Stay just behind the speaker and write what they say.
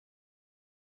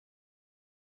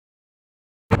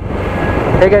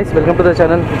Hey guys, welcome to the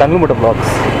channel Bangalore Motovlogs.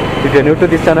 If you are new to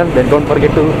this channel, then don't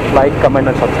forget to like, comment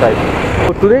and subscribe.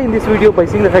 So today in this video, by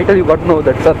seeing the title, you got to know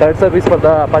that's a third service for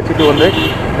the Apache 200.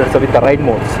 That's with the ride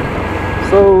modes.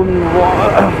 So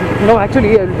no,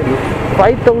 actually I will tell you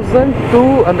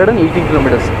 5,218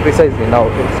 kilometers precisely now.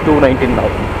 It's 219 now.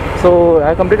 So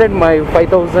I completed my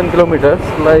 5,000 kilometers.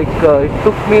 Like it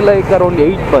took me like around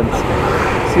 8 months.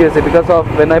 Seriously, because of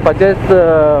when I purchased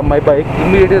my bike,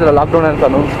 immediately the lockdown has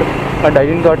announced, and I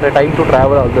didn't got the time to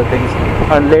travel all the things.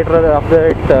 And later after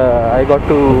it, I got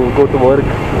to go to work,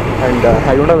 and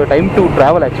I don't have the time to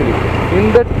travel actually.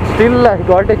 In that, still I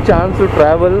got a chance to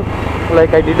travel.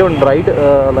 Like I did on ride,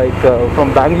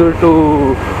 from Bangalore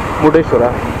to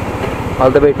Murdeshwara,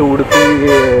 all the way to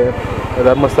Udupi,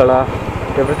 Dharmasthala.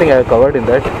 Everything I have covered in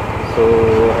that. So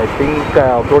I think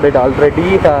I uploaded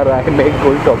already, or I may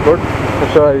going to upload. For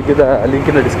sure I will give the link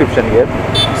in the description here.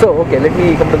 So okay, let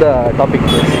me come to the topic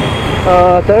first.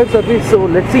 Third service, so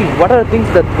let's see what are the things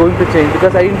that's going to change,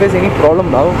 because I didn't face any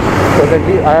problem now.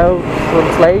 Presently I have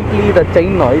slightly the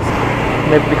chain noise,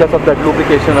 maybe because of that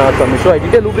lubrication or some issue. I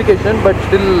did a lubrication, but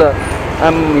still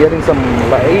I'm hearing some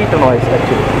light noise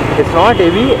actually. It's not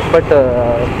heavy, but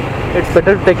it's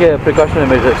better to take a precautionary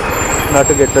measures not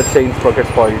to get the chain sprocket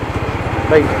spoiled,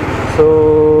 right?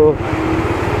 So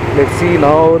let's see,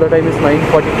 now the time is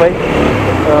 9:45.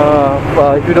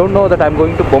 If you don't know that I'm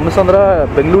going to Bommasandra,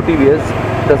 Bangalore TVS,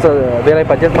 that's where I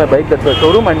purchased my bike. That's a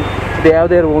showroom, and they have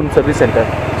their own service center.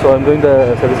 So I'm going to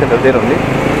the service center there only.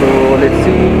 So let's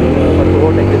see what the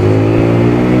road like this.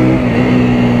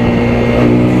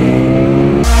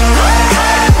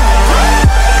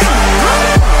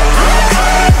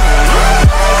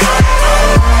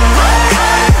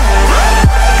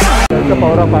 That's the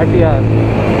power of RTR.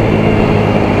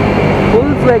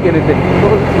 Pulls like anything.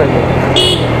 Pulls like anything.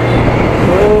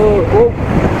 Oh.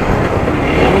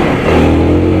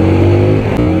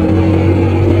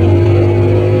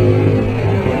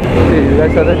 You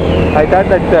guys saw that? I thought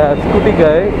that scooty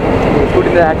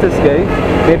the access guy,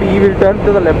 maybe he will turn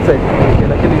to the left side. Okay,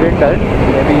 luckily he will turn.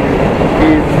 Maybe he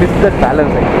missed that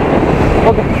balance actually.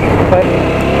 Okay, fine.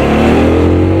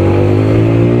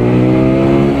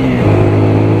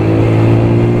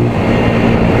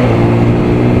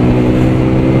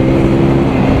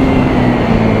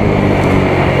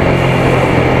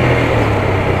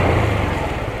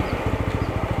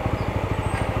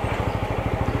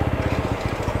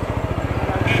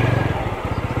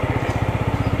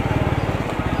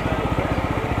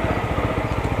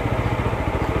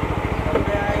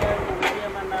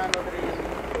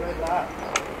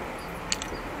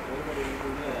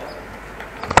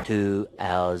 Two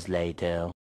hours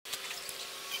later.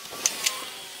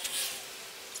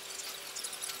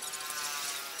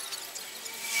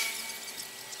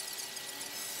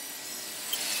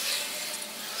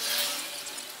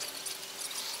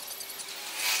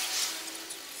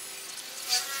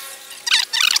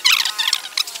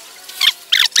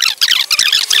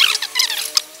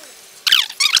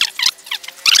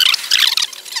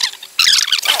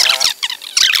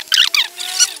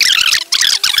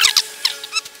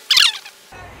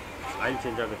 Oil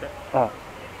change ಆಗುತ್ತೆ,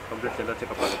 complete ಎಲ್ಲ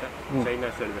checkup ಆಗುತ್ತೆ.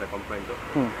 ಚೈನಸ್ ಹೇಳಿದ್ರೆ complaint,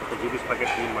 ಮತ್ತು G B sprocket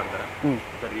clean ಮಾಡ್ತಾರೆ.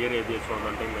 Sir rear ABS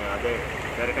ಒಂದೊಂದು time ಅದೇ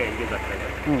ಡೈರೆಕ್ಟಾಗಿ engage ಆಗ್ತಾ ಇದೆ.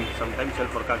 ಸಮ್ಟೈಮ್ಸ್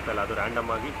ಸೆಲ್ಫ್ ವರ್ಕ್ ಆಗ್ತಾ ಇಲ್ಲ, ಅದು ರ್ಯಾಂಡಮ್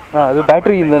ಆಗಿ ಅದು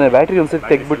ಬ್ಯಾಟ್ರಿಯಿಂದನೇ ಬ್ಯಾಟ್ರಿ ಒಂದ್ಸತಿ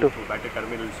ತೆಗ್ಬಿಟ್ಟು ಬ್ಯಾಟ್ರಿ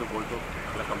ಟರ್ಮಿನಲ್ಸು ಬೋಲ್ಟು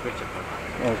ಎಲ್ಲ ಕಂಪ್ಲೀಟ್ ಚೆಕ್ ಮಾಡ್ತಾರೆ.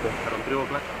 ಓಕೆ ಸರ್ ಒಂದು 3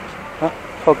 o'clock.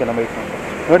 ಓಕೆ, ನಮ್ಮ ವೆಯ್ಟ್ ಮಾಡಿ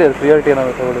ನೋಡಿ, ಅದು ಪ್ರಿಯಾರಿಟಿ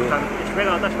ಏನಾಗುತ್ತೆ ತಗೊಳ್ಳಿ. ಎಷ್ಟು ಬೇಗ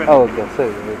ಆಗುತ್ತೆ ಅಷ್ಟು ಬೇಗ. ಓಕೆ,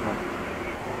 ಸರಿ, ವೆಯ್ಟ್ ಮಾಡಿ.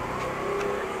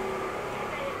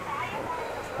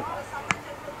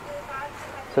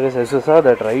 So guys, as you saw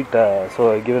that, right? So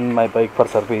I given my bike for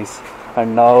service, and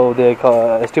now they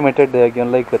estimated they are given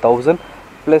like 1,000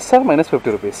 plus or minus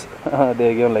 50 rupees. They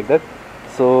are given like that.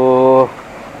 So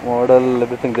model,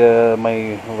 everything there, my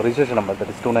registration number, that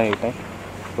is 2989.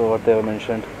 So what they have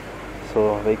mentioned, so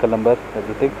vehicle number,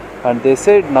 everything, and they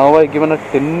said now I given at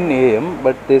 10 AM,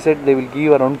 but they said they will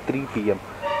give around 3 PM.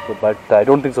 So, but I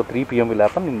don't think so 3 PM will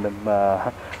happen. In the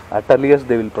at earliest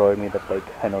they will provide me that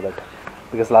bike. I know that,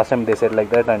 because last time they said like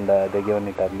that, and they given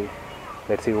it early.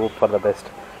 Let's see, hope for the best.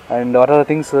 And what are the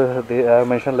things they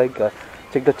mentioned, like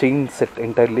check the chain set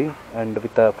entirely, and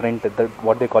with the front,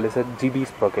 what they call is a GB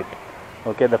sprocket.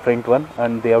 Okay, the front one,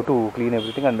 and they have to clean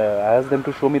everything, and I asked them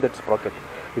to show me that sprocket.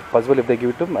 If possible, if they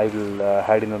give it to me, I will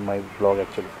add in on my vlog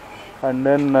actually. And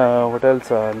then what else?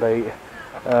 And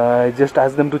I just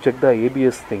asked them to check the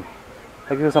ABS thing.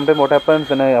 Like sometimes what happens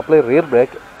when I apply rear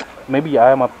brake, maybe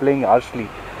I am applying harshly.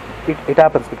 It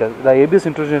happens because the ABS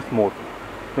introduces mode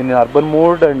in urban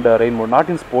mode and rain mode, not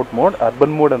in sport mode,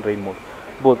 urban mode and rain mode,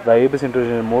 both the ABS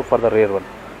introduction mode for the rear one.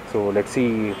 So let's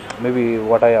see, maybe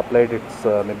what I applied, it's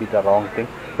maybe the wrong thing.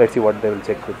 Let's see what they will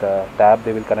check with the tab.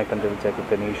 They will connect and they will check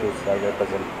if any issues are there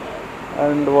present.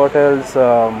 And what else?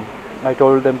 I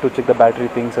told them to check the battery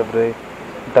things, every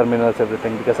terminals,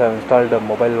 everything, because I have installed a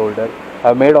mobile holder.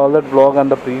 I made all that vlog on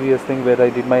the previous thing where I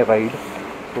did my ride.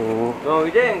 So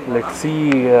let's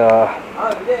see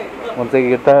once I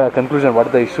get the conclusion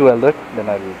what the issue all that, then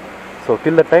I will. So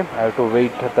till that time I have to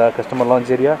wait at the customer launch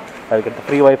area. I will get the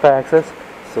free Wi-Fi access.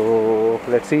 So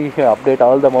let's see, update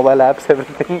all the mobile apps,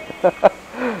 everything,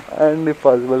 and if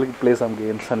possible play some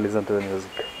games and listen to the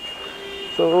music.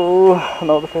 So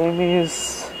now the time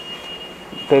is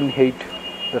 10:08.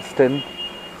 That's 10.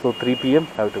 So 3 p.m.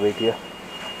 I have to wait here.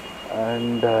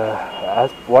 And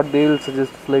as what they will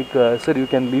suggest, like sir, you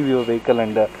can leave your vehicle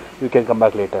and you can come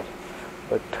back later.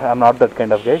 But I'm not that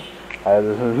kind of guy. I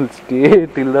will stay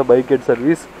till the bike gets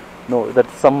service. No,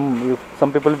 that's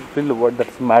some people feel what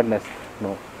that's madness.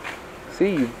 No.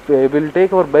 See, if we will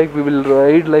take our bike, we will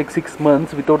ride like 6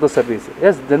 months without the service.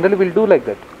 Yes, generally we'll do like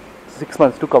that. 6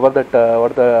 months to cover that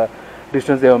what the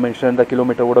distance they have mentioned, the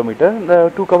kilometer,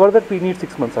 odometer. To cover that we need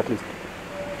 6 months at least.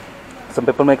 Some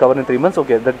people may cover in 3 months.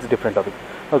 Okay, that's a different topic.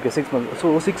 Okay, 6 months.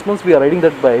 So 6 months we are riding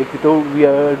that bike without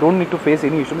don't need to face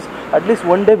any issues. At least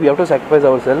one day we have to sacrifice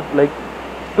ourselves, like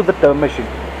to the machine,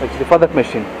 actually for that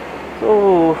machine.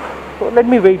 So let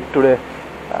me wait today.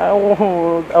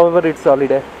 However, it's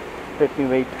holiday. Let me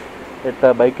wait. Let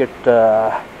the bike get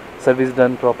service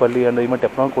done properly, and even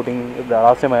Teflon coating. The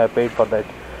last time I paid for that.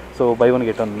 So buy one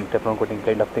get one Teflon coating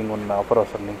kind of thing on offer or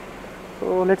something.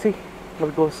 So let's see how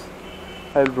it goes.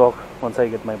 I will vlog once I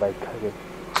get my bike again.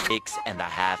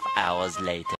 6.5 hours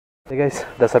later. Hey guys,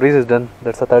 the service is done.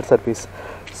 That's the third service.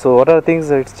 So what are the things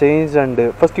that's changed? And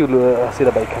first you see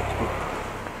the bike actually.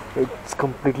 It's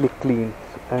completely clean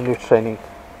and it's shining.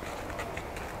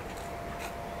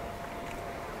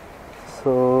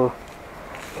 So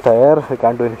tire, I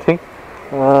can't do anything.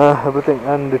 Everything,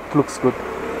 and it looks good.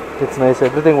 It's nice.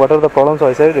 Everything. What are the problems?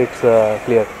 I said it's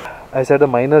clear. I said a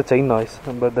minor chain noise,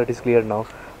 but that is clear now.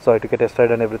 So I took a test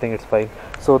ride and everything, it's fine.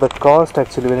 So the cost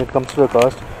actually, when it comes to the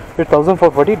cost, it's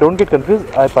 1,440. Don't get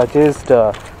confused. I purchased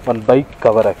one bike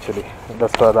cover actually.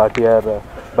 That's the RTR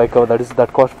bike cover.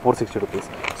 That cost 460 rupees.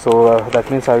 So that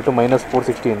means I have to minus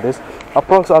 460 in this.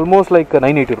 Approx almost like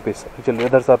 980 rupees. Actually,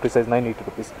 that's our precise 980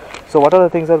 rupees. So what are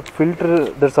the things? Are filter.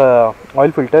 There's a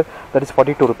oil filter that is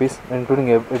 42 rupees,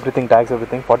 including everything, tax,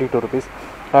 everything, 42 rupees.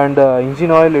 And engine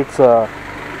oil, it's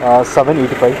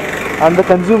 785. And the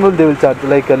consumable they will charge,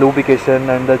 like lubrication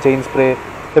and the chain spray,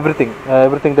 everything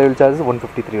they will charge is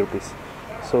 153 rupees.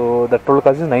 So the total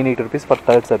cost is 980 rupees for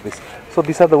third service. So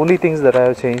these are the only things that I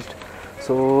have changed.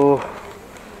 So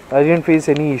I didn't face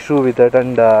any issue with that.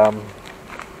 And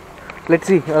let's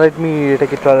see, let me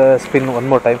take it for a spin one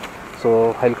more time.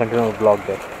 So I'll continue the vlog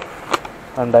there,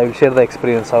 and I will share the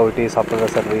experience, how it is after the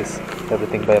service,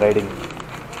 everything by riding.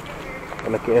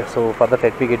 Okay, so for that,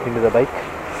 let me get into the bike.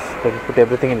 Let me put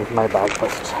everything in my bag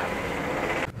first.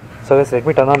 So guys, let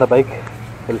me turn on the bike.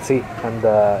 We'll see, and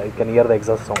you can hear the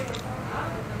exhaust sound.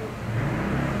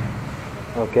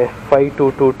 Okay,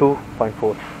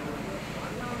 5222.4.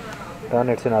 Turn,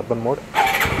 it's in urban mode.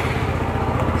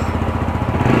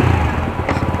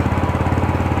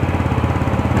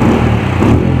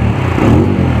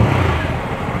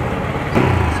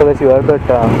 So guys, you heard that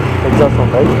exhaust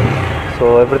sound, right?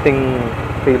 So everything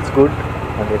feels good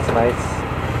and it's nice.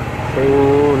 So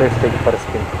let's take it for a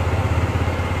spin.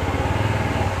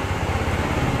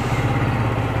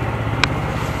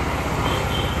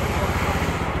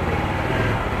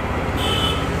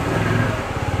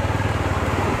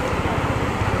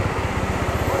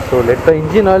 So let the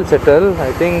engine oil settle.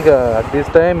 I think at this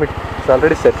time it's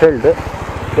already settled.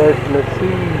 But let's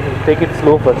see, take it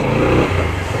slow first.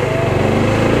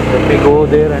 Let me go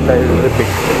there and I will repeat.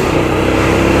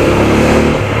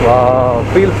 Wow,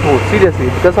 feels smooth. Seriously,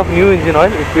 because of new engine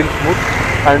oil, it feels smooth.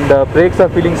 And brakes are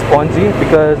feeling spongy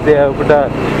because they have put a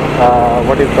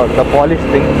what is called the polished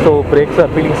thing. So brakes are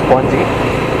feeling spongy.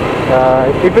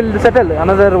 It will settle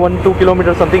another 1-2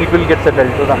 kilometers something. It will get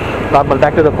settled to the normal,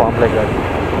 back to the form like that.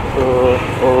 So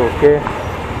okay,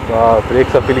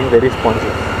 brakes are feeling very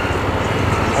spongy,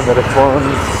 and the response.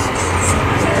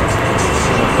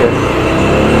 Okay.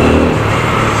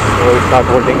 So it's not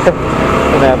holding.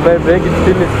 When I apply brake, it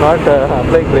still is not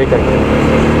applying brake actually.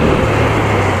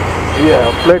 Yeah,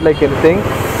 applied like anything.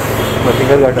 My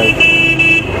finger got hurt.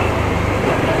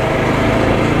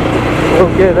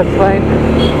 Okay, that's fine.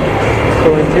 So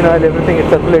engine oil, everything is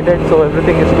circulated, so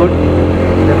everything is good.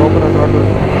 Then open the throttle.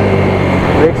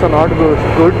 Brakes are not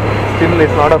good. Still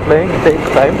it's not applying. It takes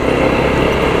time.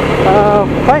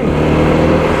 Fine.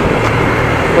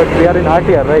 but we are in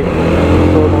RTR, right?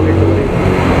 So no need to worry.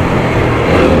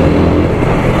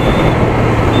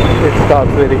 It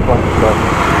stops very fast.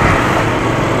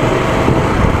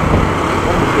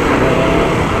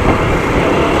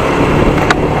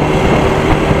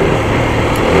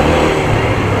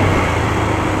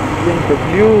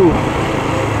 BMW.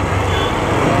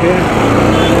 Okay.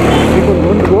 People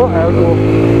don't go, I have to go.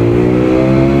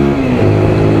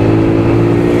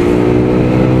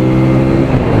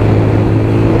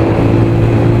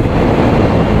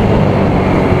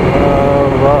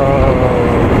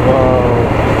 Wow.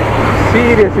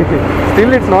 Seriously,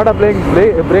 still it's not applying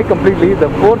brake completely. The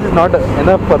force is not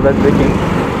enough for that braking,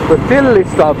 but still it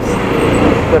stops.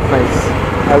 That's nice.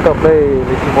 I have to apply a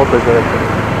little more pressure actually,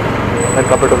 and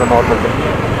compared to the normal thing.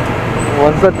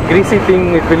 Once that greasy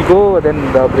thing it will go,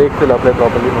 then the brakes will apply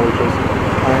properly, no issues.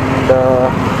 And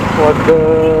what the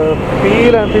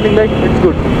feel I'm feeling like, it's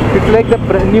good. It's like the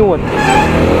new one.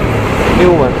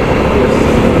 New one. Yes.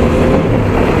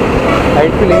 I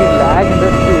don't feel any lag in the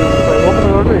steering. If I open the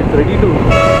motor, it's ready to.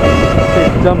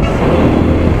 It jumps.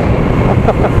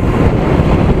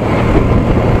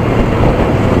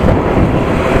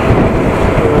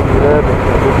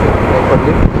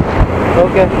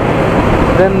 Okay,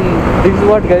 then this is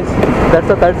what, guys, that's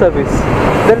the third service.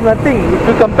 There is nothing, if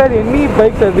you compare any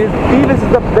bike service, TVS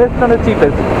is the best and the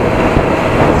cheapest.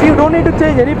 See, you don't need to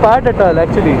change any part at all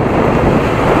actually.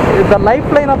 The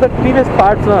lifeline of the TVS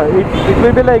parts, it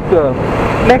will be like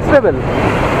next level.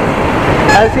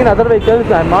 I've seen other vehicles,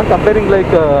 I'm not comparing like,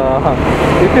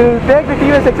 if you take the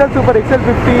TVS XL Super,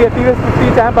 XL50, TVS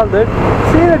 50, Champ, all that,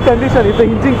 see the condition, if the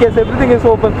engine case, everything is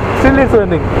open, still it's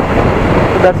running.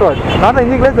 So that's what, not the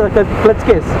engine case, the clutch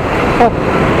case.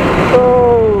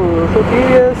 So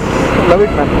TVS, love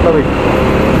it man, love it.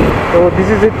 So this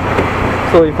is it.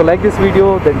 So if you like this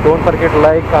video, then don't forget to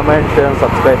like, comment, share and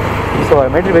subscribe. So I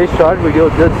made a very short video,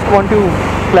 just want to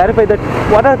clarify that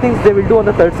what are things they will do on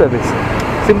the third service.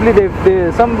 Simply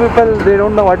some people, they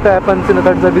don't know what happens in the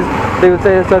third service. They will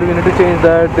say, sir, we need to change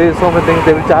that. There is so many things.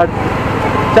 They will charge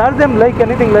them like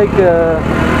anything, like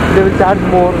they will charge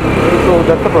more. So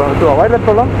that's the problem. To avoid that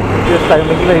problem, just I am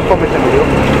making an information video.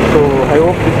 So I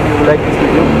hope you like this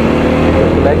video.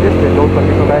 If you like this, then don't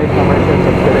forget to like, comment, and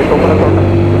subscribe. Open a corner.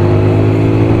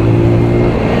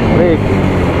 Wait.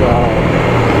 Wow.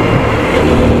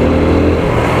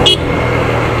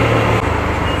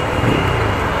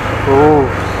 Oh,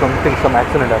 some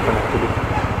accident happened actually.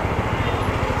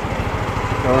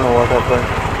 I don't know what happened.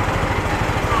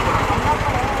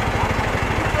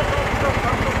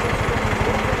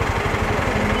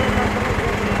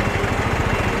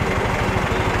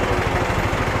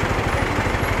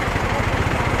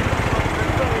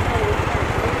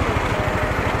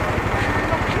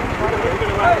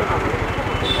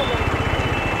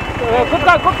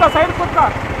 खुद का side खुद का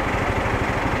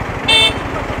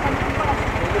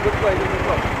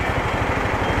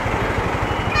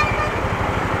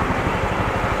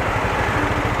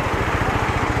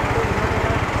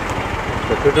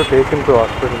To take him to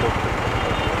hospital.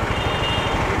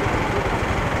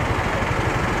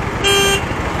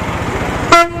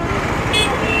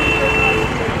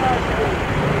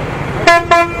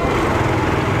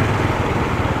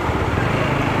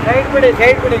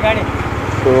 Side गाड़ी.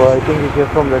 So I think he came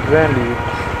from that way and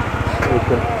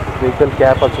vehicle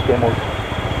cap also came out.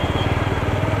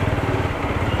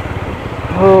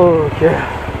 Okay.